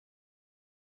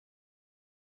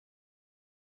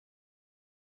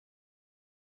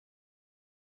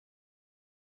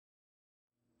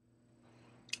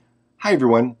Hi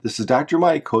everyone, this is Dr.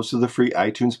 Mike, host of the free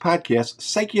iTunes podcast,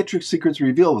 Psychiatric Secrets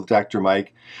Revealed with Dr.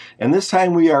 Mike, and this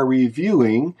time we are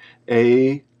reviewing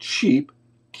a cheap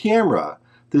camera.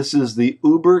 This is the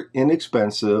uber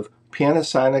inexpensive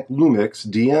Panasonic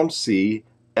DMC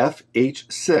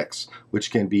FH6, which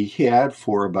can be had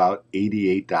for about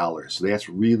 $88. So that's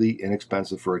really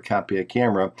inexpensive for a compact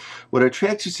camera. What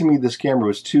attracted to me this camera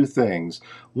was two things.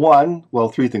 One, well,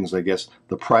 three things I guess.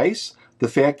 The price, the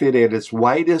fact that at its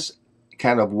widest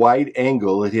kind of wide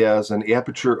angle, it has an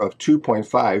aperture of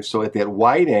 2.5, so at that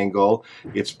wide angle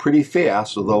it's pretty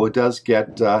fast, although it does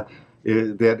get that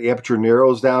aperture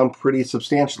narrows down pretty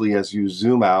substantially as you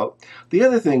zoom out. The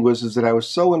other thing was that I was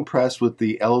so impressed with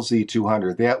the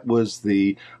LZ200. That was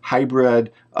the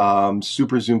hybrid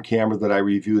super zoom camera that I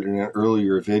reviewed in an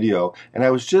earlier video, and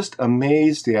I was just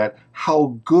amazed at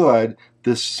how good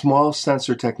this small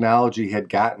sensor technology had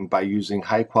gotten by using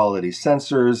high quality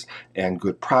sensors and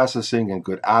good processing and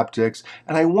good optics,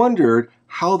 and I wondered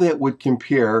how that would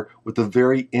compare with a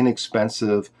very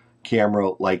inexpensive camera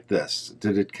like this.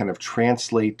 Did it kind of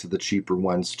translate to the cheaper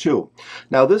ones too?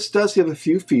 Now this does have a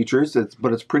few features,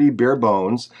 but it's pretty bare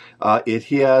bones. It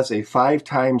has a 5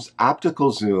 times optical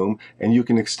zoom, and you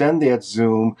can extend that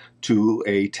zoom to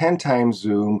a 10 times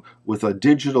zoom with a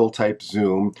digital type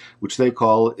zoom, which they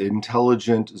call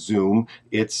intelligent zoom.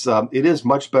 It is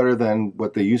much better than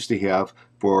what they used to have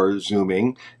for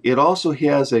zooming. It also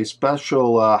has a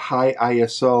special high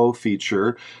ISO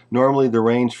feature. Normally the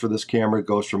range for this camera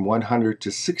goes from 100 to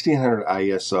 1600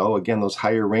 ISO. Again, those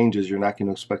higher ranges, you're not going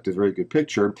to expect a very good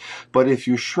picture. But if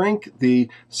you shrink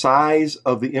the size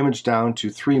of the image down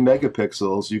to 3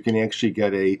 megapixels, you can actually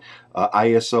get a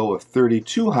ISO of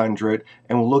 3200,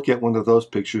 and we'll look at one of those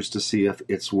pictures to see if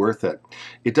it's worth it.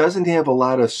 It doesn't have a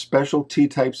lot of specialty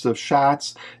types of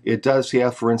shots. It does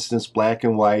have, for instance, black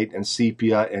and white and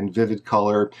sepia and vivid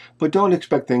color, but don't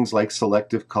expect things like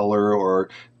selective color or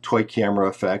toy camera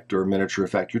effect or miniature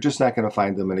effect. You're just not going to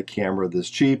find them in a camera this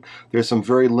cheap. There's some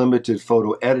very limited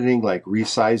photo editing, like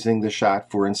resizing the shot,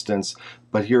 for instance,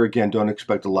 but here again, don't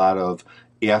expect a lot of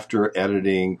after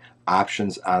editing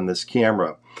options on this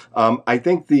camera. I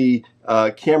think the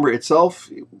camera itself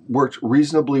worked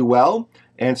reasonably well,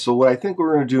 and so what I think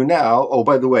we're going to do now, oh,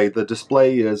 by the way, the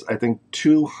display is, I think,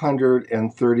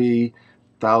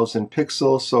 230,000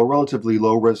 pixels, so relatively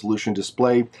low resolution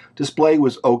display. Display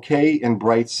was okay in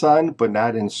bright sun, but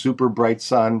not in super bright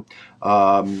sun.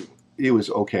 It was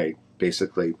okay,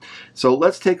 basically. So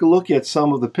let's take a look at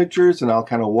some of the pictures, and I'll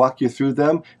kind of walk you through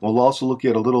them. We'll also look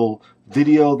at a little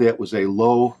video that was a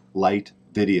low light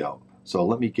video. So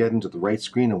let me get into the right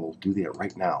screen and we'll do that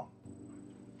right now.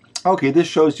 Okay, this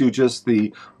shows you just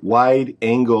the wide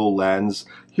angle lens.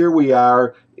 Here we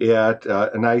are at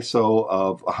an ISO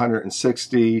of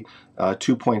 160,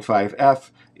 2.5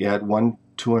 f at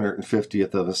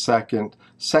 1/250th of a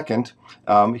second.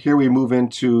 Here we move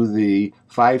into the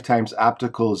 5 times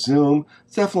optical zoom.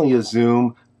 It's definitely a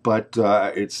zoom, but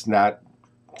it's not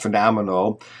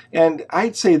phenomenal. And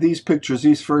I'd say these pictures,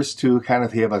 these first two, kind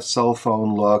of have a cell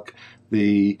phone look.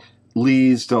 The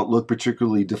leaves don't look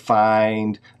particularly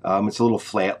defined. It's a little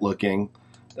flat looking.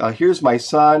 Here's my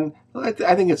son. I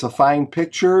think it's a fine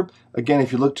picture. Again,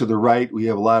 if you look to the right, we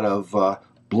have a lot of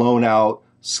blown out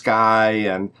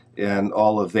sky and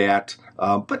all of that.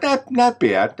 But not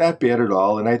bad at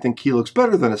all, and I think he looks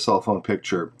better than a cell phone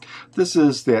picture. This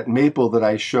is that maple that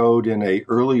I showed in an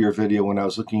earlier video when I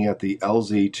was looking at the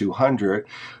LZ200.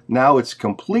 Now it's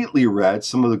completely red.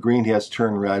 Some of the green has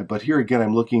turned red, but here again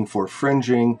I'm looking for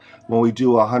fringing. When we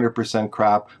do 100%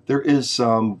 crop, there is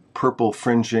some purple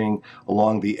fringing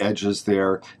along the edges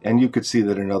there, and you could see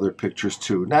that in other pictures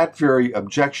too. Not very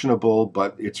objectionable,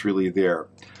 but it's really there.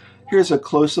 Here's a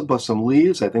close-up of some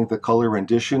leaves. I think the color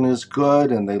rendition is good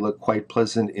and they look quite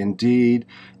pleasant indeed.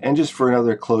 And just for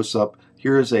another close-up,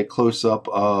 here's a close-up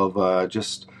of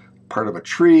just part of a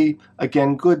tree.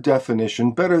 Again, good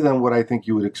definition, better than what I think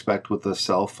you would expect with a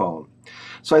cell phone.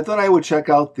 So I thought I would check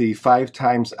out the 5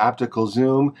 times optical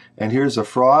zoom, and here's a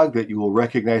frog that you will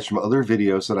recognize from other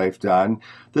videos that I've done.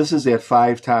 This is at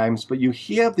 5 times, but you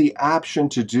have the option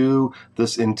to do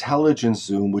this intelligent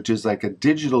zoom, which is like a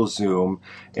digital zoom,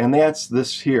 and that's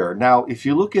this here. Now, if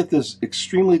you look at this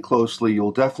extremely closely,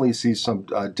 you'll definitely see some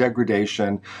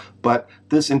degradation, but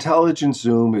this intelligent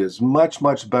zoom is much,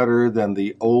 much better than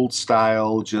the old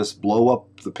style, just blow up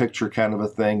the picture kind of a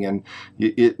thing, and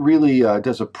it really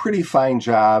does a pretty fine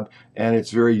job, and it's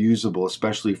very usable,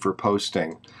 especially for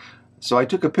posting. So I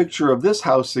took a picture of this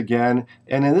house again,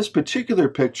 and in this particular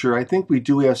picture, I think we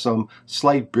do have some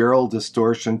slight barrel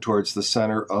distortion towards the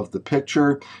center of the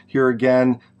picture. Here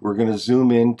again, we're going to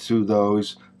zoom into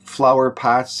those flower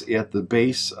pots at the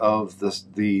base of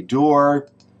the door,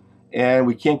 and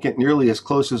we can't get nearly as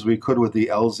close as we could with the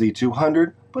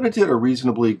LZ200, but it did a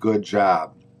reasonably good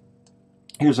job.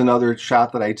 Here's another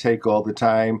shot that I take all the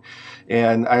time,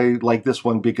 and I like this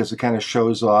one because it kind of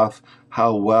shows off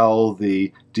how well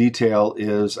the detail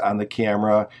is on the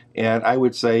camera, and I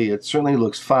would say it certainly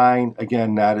looks fine.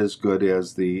 Again, not as good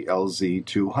as the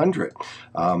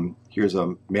LZ200. Here's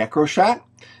a macro shot.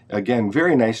 Again,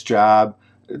 very nice job.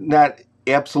 Not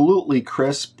absolutely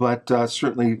crisp, but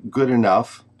certainly good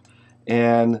enough.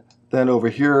 And then over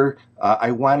here,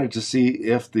 I wanted to see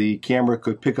if the camera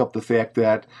could pick up the fact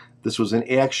that this was an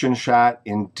action shot.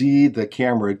 Indeed, the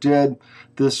camera did.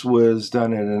 This was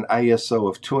done at an ISO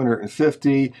of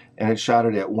 250, and it shot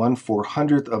it at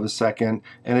 1/400th of a second,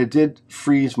 and it did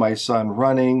freeze my son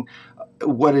running.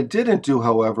 What it didn't do,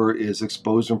 however, is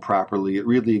expose him properly. It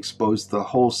really exposed the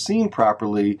whole scene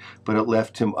properly, but it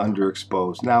left him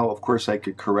underexposed. Now, of course, I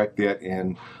could correct that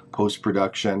in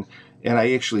post-production, and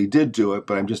I actually did do it,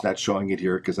 but I'm just not showing it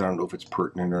here because I don't know if it's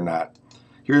pertinent or not.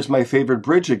 Here's my favorite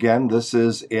bridge again. This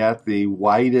is at the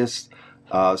widest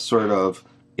sort of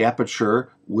aperture,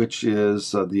 which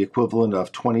is the equivalent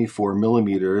of 24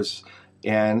 millimeters.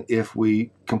 And if we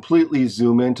completely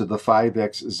zoom into the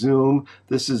 5x zoom,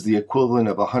 this is the equivalent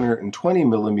of 120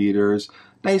 millimeters.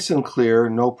 Nice and clear,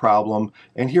 no problem.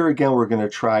 And here again, we're going to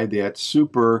try that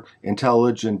super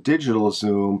intelligent digital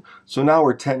zoom. So now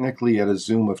we're technically at a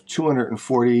zoom of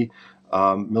 240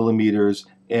 millimeters,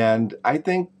 and I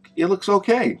think it looks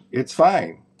okay. It's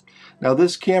fine. Now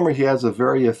this camera has a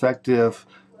very effective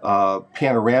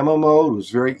panorama mode. It was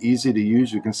very easy to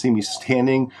use. You can see me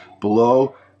standing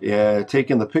below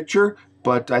taking the picture,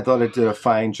 but I thought it did a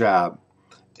fine job.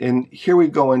 And here we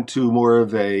go into more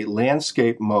of a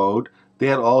landscape mode.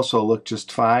 That also looked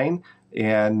just fine,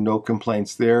 and no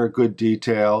complaints there. Good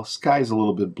detail. Sky's a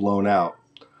little bit blown out.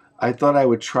 I thought I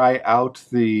would try out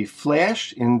the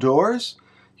flash indoors.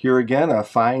 Here again, a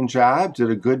fine job, did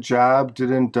a good job,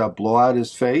 didn't blow out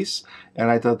his face,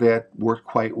 and I thought that worked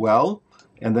quite well.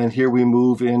 And then here we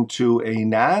move into a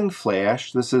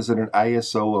non-flash. This is at an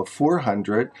ISO of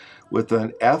 400 with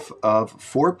an f of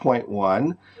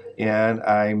 4.1, and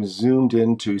I'm zoomed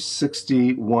into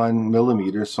 61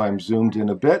 millimeters, so I'm zoomed in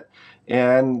a bit,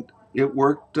 and it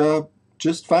worked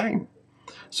just fine.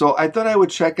 So I thought I would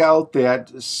check out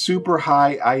that super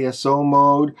high ISO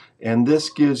mode, and this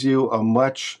gives you a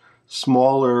much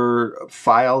smaller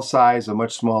file size, a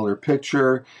much smaller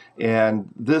picture, and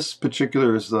this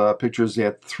particular picture is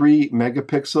at 3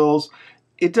 megapixels.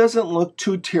 It doesn't look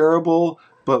too terrible,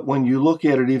 but when you look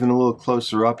at it even a little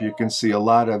closer up, you can see a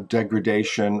lot of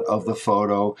degradation of the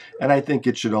photo, and I think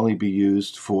it should only be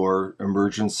used for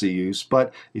emergency use.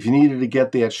 But if you needed to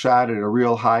get that shot at a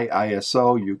real high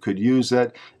ISO, you could use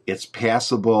it. It's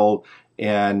passable,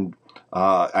 and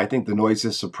I think the noise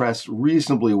is suppressed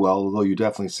reasonably well, although you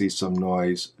definitely see some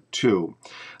noise too.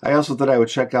 I also thought I would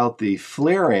check out the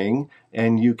flaring,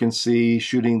 and you can see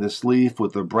shooting this leaf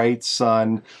with the bright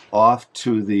sun off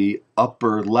to the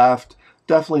upper left.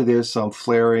 Definitely there's some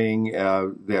flaring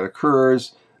that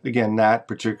occurs. Again, not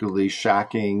particularly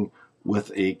shocking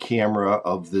with a camera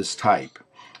of this type.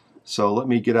 So let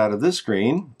me get out of this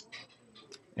screen,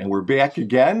 and we're back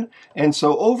again. And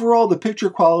so overall, the picture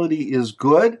quality is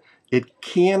good. It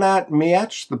cannot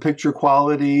match the picture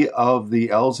quality of the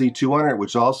LZ200,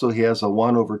 which also has a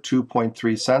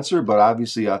 1/2.3 sensor, but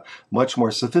obviously a much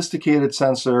more sophisticated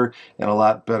sensor and a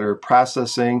lot better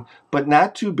processing, but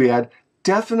not too bad.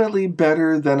 Definitely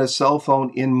better than a cell phone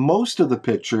in most of the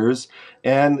pictures,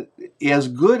 and as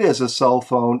good as a cell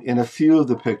phone in a few of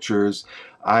the pictures,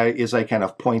 as I kind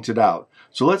of pointed out.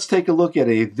 So let's take a look at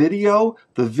a video.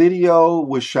 The video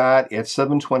was shot at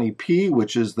 720p,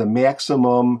 which is the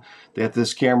maximum that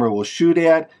this camera will shoot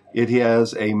at. It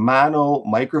has a mono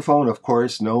microphone, of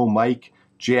course, no mic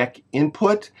jack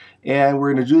input, and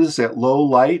we're going to do this at low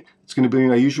light. It's going to be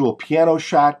my usual piano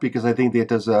shot because I think that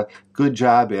does a good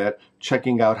job at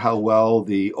checking out how well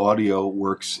the audio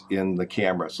works in the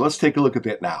camera. So let's take a look at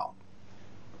that now.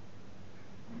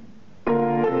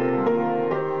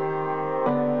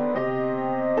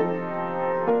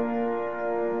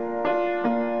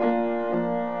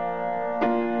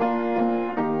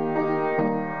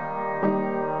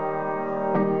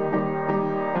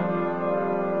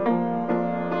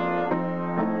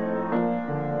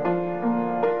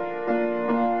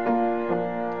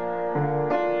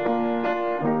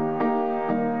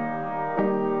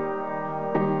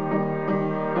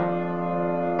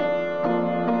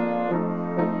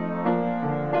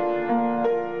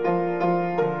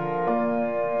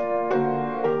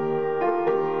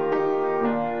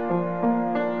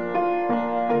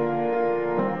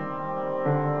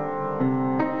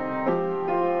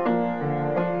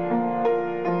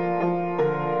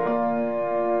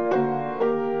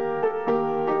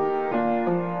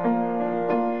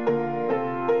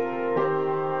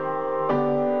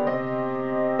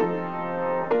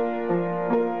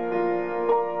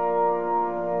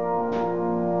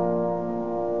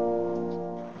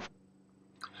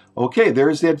 Okay,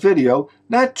 there's that video.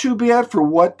 Not too bad for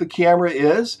what the camera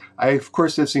is. I, of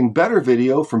course, have seen better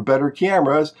video from better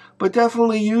cameras, but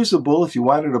definitely usable if you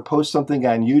wanted to post something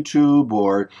on YouTube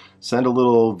or send a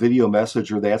little video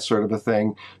message or that sort of a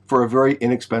thing for a very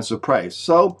inexpensive price.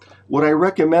 So, would I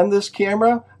recommend this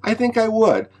camera? I think I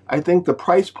would. I think the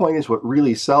price point is what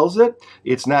really sells it.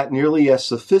 It's not nearly as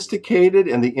sophisticated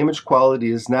and the image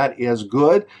quality is not as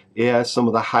good as some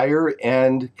of the higher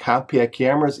end compact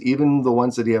cameras, even the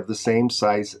ones that have the same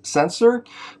size sensor.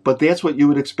 But that's what you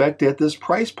would expect at this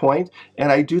price point,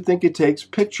 and I do think it takes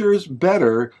pictures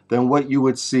better than what you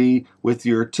would see with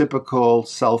your typical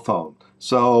cell phone.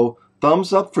 So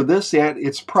thumbs up for this at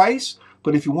its price,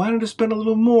 but if you wanted to spend a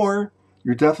little more,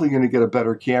 you're definitely going to get a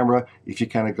better camera if you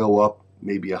kind of go up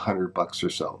maybe $100 or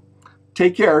so.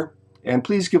 Take care, and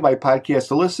please give my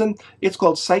podcast a listen. It's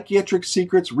called Psychiatric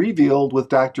Secrets Revealed with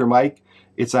Dr. Mike.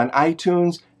 It's on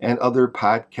iTunes and other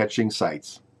pod-catching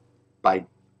sites. Bye.